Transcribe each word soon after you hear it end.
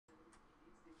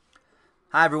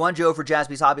Hi everyone, Joe for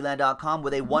JaspysHobbyland.com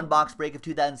with a one-box break of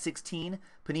 2016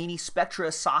 Panini Spectra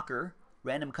Soccer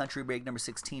random country break number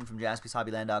 16 from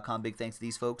JaspysHobbyland.com. Big thanks to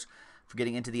these folks for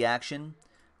getting into the action.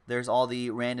 There's all the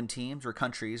random teams or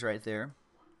countries right there.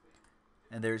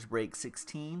 And there's break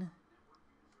 16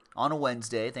 on a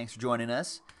Wednesday. Thanks for joining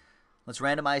us. Let's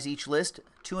randomize each list.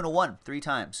 2 and a 1 3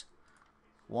 times.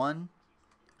 1,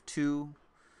 2,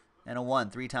 and a 1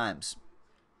 3 times.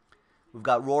 We've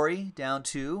got Rory down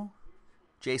to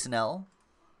Jason L.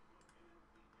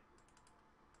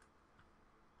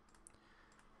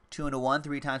 2 and a 1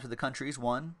 3 times for the countries.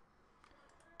 1,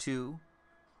 2,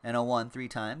 and a 1 3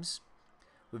 times.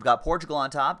 We've got Portugal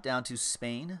on top down to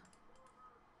Spain.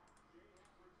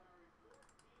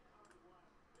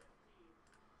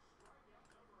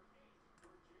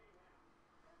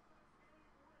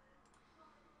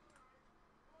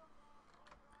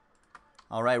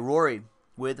 All right, Rory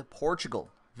with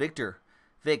Portugal.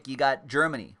 Vic, you got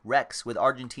Germany. Rex with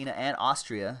Argentina and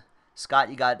Austria.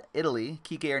 Scott, you got Italy.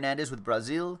 Kike Hernandez with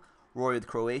Brazil. Rory with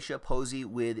Croatia. Posey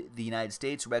with the United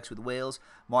States. Rex with Wales.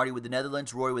 Marty with the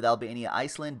Netherlands. Rory with Albania,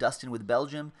 Iceland. Dustin with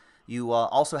Belgium. You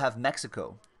also have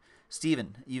Mexico.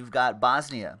 Steven, you've got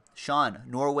Bosnia. Sean,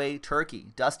 Norway, Turkey.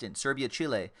 Dustin, Serbia,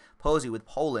 Chile. Posey with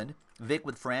Poland. Vic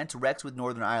with France. Rex with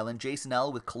Northern Ireland. Jason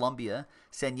L with Colombia.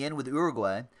 Senyen with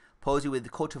Uruguay. Posey with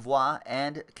Cote d'Ivoire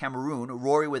and Cameroon.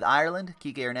 Rory with Ireland.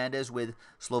 Kike Hernandez with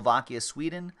Slovakia,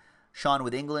 Sweden. Sean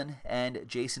with England. And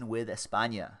Jason with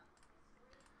España.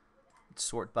 Let's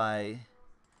sort by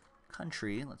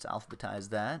country. Let's alphabetize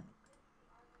that.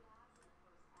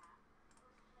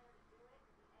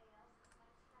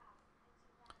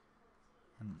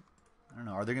 I don't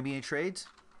know. Are there going to be any trades?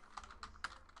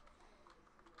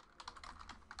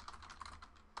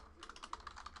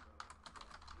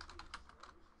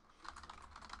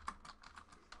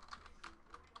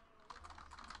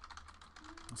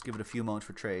 Let's give it a few moments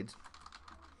for trades.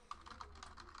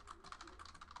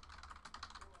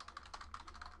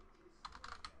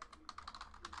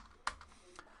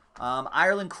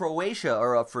 Ireland, Croatia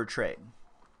are up for a trade.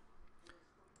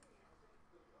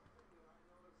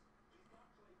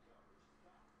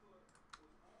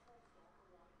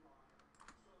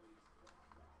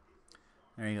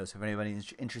 There you go. So if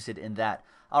anybody's interested in that.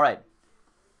 All right.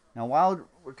 Now, while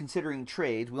we're considering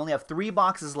trades, we only have 3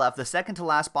 boxes left. The second to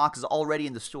last box is already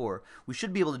in the store. We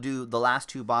should be able to do the last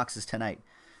 2 boxes tonight.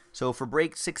 So for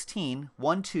break 16,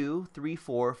 1, 2, 3,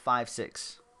 4, 5,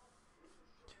 6.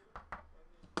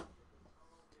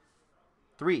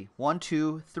 3. 1,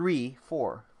 2, 3,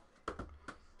 4.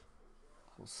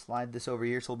 We'll slide this over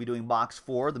here. So we'll be doing box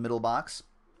 4, the middle box.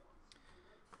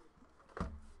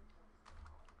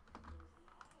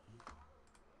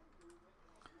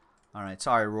 All right,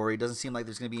 sorry, Rory. Doesn't seem like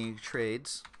there's going to be any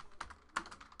trades.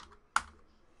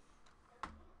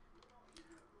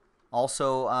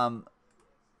 Also,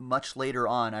 much later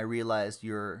on, I realized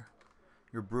your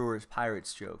Brewers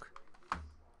Pirates joke.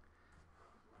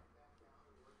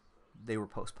 They were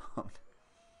postponed.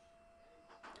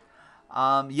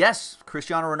 Yes,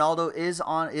 Cristiano Ronaldo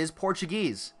is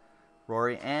Portuguese,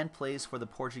 Rory, and plays for the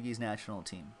Portuguese national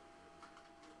team.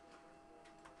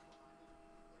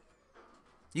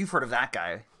 You've heard of that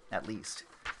guy, at least.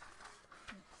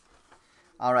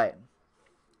 All right.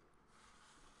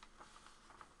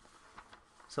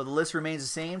 So the list remains the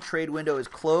same. Trade window is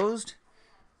closed.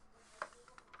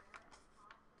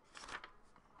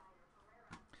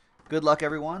 Good luck,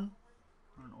 everyone.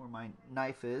 I don't know where my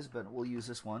knife is, but we'll use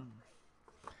this one.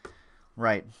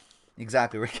 Right.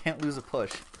 Exactly. We can't lose a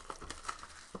push.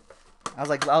 I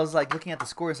was like looking at the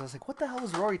scores. I was like, what the hell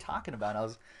was Rory talking about? And I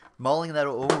was mulling that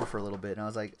over for a little bit, and I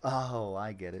was like, oh,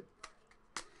 I get it.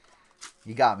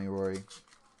 You got me, Rory.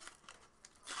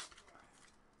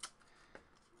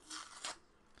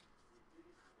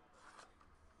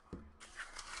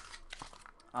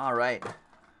 All right.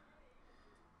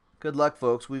 Good luck,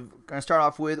 folks. We're going to start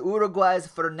off with Uruguay's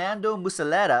Fernando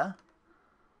Muslera.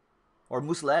 Or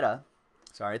Muslera.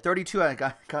 Sorry, 32. I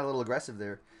got a little aggressive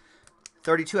there.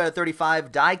 32 out of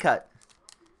 35 die cut.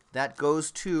 That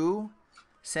goes to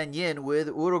Senyen with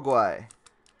Uruguay.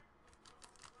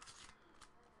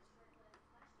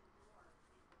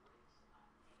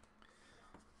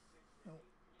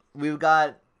 We've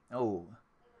got,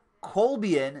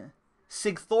 Kolbian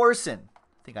Sigthorsson.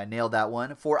 I think I nailed that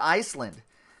one. For Iceland.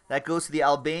 That goes to the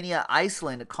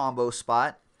Albania-Iceland combo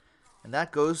spot. And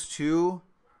that goes to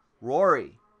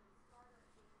Rory.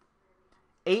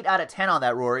 8 out of 10 on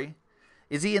that, Rory.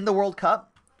 Is he in the World Cup?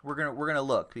 We're gonna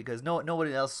look because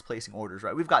nobody else is placing orders,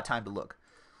 right? We've got time to look.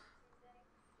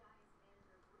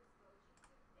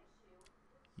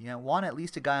 You want at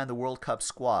least a guy on the World Cup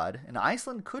squad, and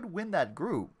Iceland could win that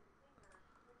group.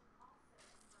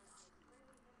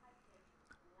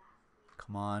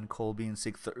 Come on, Colby and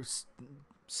Sigthorsson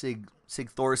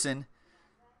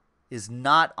is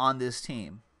not on this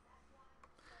team.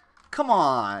 Come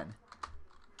on.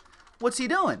 What's he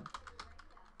doing?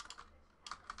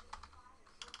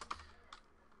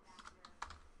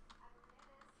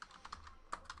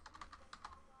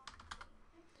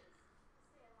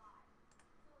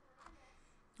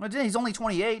 He's only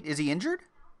 28. Is he injured?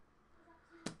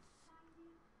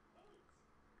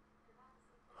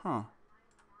 Huh.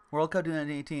 World Cup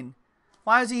 2018.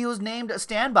 Why is he was named a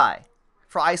standby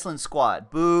for Iceland's squad?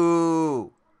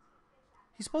 Boo.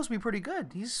 He's supposed to be pretty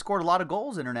good. He's scored a lot of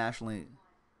goals internationally.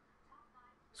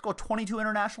 He's scored 22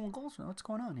 international goals. What's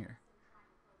going on here?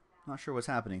 Not sure what's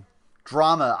happening.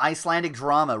 Drama. Icelandic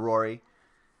drama, Rory.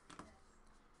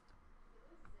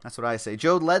 That's what I say.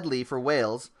 Joe Ledley for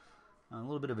Wales. A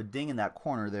little bit of a ding in that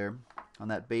corner there on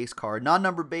that base card.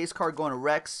 Non-numbered base card going to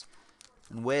Rex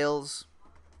and Wales.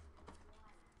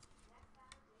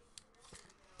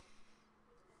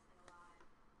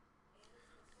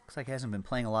 Looks like he hasn't been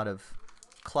playing a lot of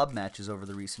club matches over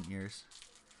the recent years.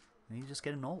 And he's just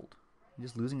getting old. He's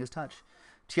just losing his touch.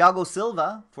 Thiago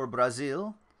Silva for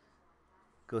Brazil.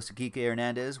 Goes to Kike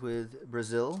Hernandez with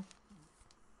Brazil.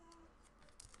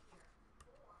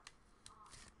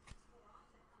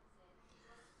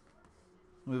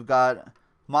 We've got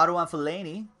Marouane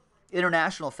Fellaini,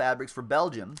 International Fabrics for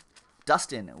Belgium.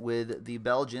 Dustin with the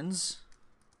Belgians.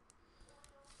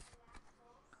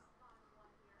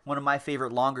 One of my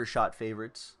favorite longer shot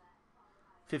favorites.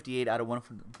 58 out of one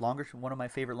of my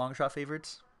favorite longer shot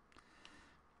favorites.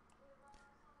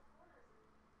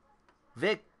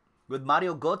 Vic with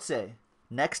Mario Götze,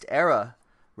 Next Era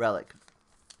relic.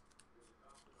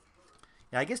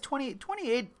 Yeah, I guess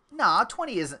 28. Nah,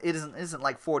 20 isn't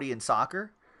like 40 in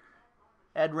soccer.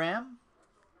 Ed Ram,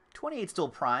 28 still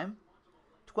prime.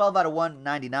 12 out of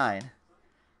 199.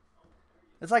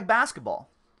 It's like basketball.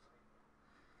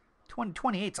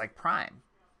 28's like prime.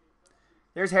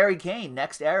 There's Harry Kane,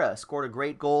 Next Era, scored a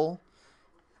great goal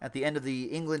at the end of the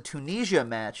England-Tunisia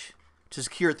match to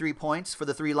secure 3 points for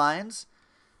the Three Lions.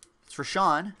 It's for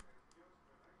Sean.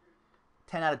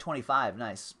 10 out of 25,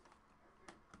 nice.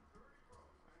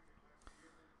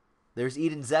 There's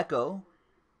Edin Dzeko,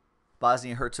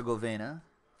 Bosnia-Herzegovina.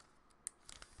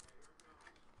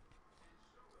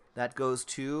 That goes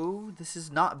to,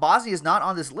 Bosnia is not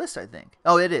on this list, I think.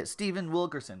 Oh, it is. Steven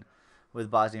Wilkerson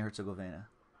with Bosnia-Herzegovina.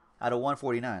 Out of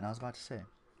 149, I was about to say.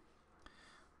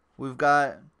 We've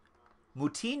got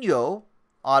Moutinho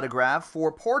autograph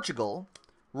for Portugal.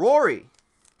 Rory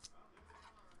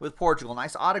with Portugal.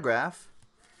 Nice autograph.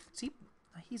 See,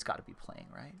 he's got to be playing,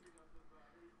 right?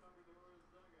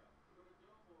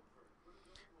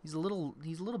 He's a little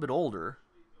bit older.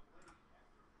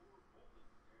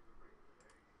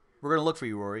 We're gonna look for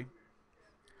you, Rory.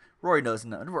 Rory doesn't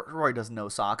know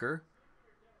soccer.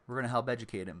 We're gonna help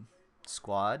educate him.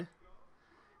 Squad.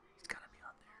 He's gotta be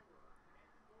on there.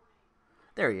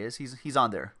 There he is. He's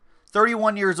on there.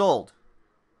 31 years old.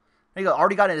 There you go.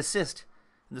 Already got an assist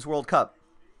in this World Cup.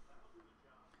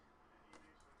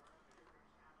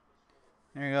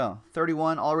 There you go.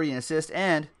 31, already an assist.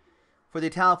 And for the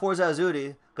Italian Forza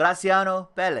Azzurri, Graziano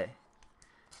Pelle.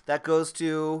 That goes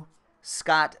to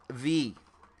Scott V.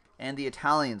 And the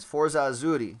Italians, Forza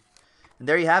Azzurri. And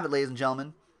there you have it, ladies and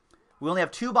gentlemen. We only have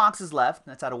 2 boxes left.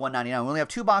 That's out of 199. We only have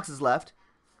 2 boxes left.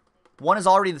 One is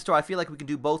already in the store. I feel like we can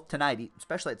do both tonight,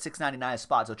 especially at $6.99 a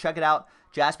spot. So check it out,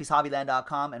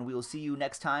 jaspyshobbyland.com, and we will see you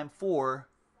next time for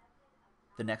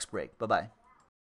the next break. Bye-bye.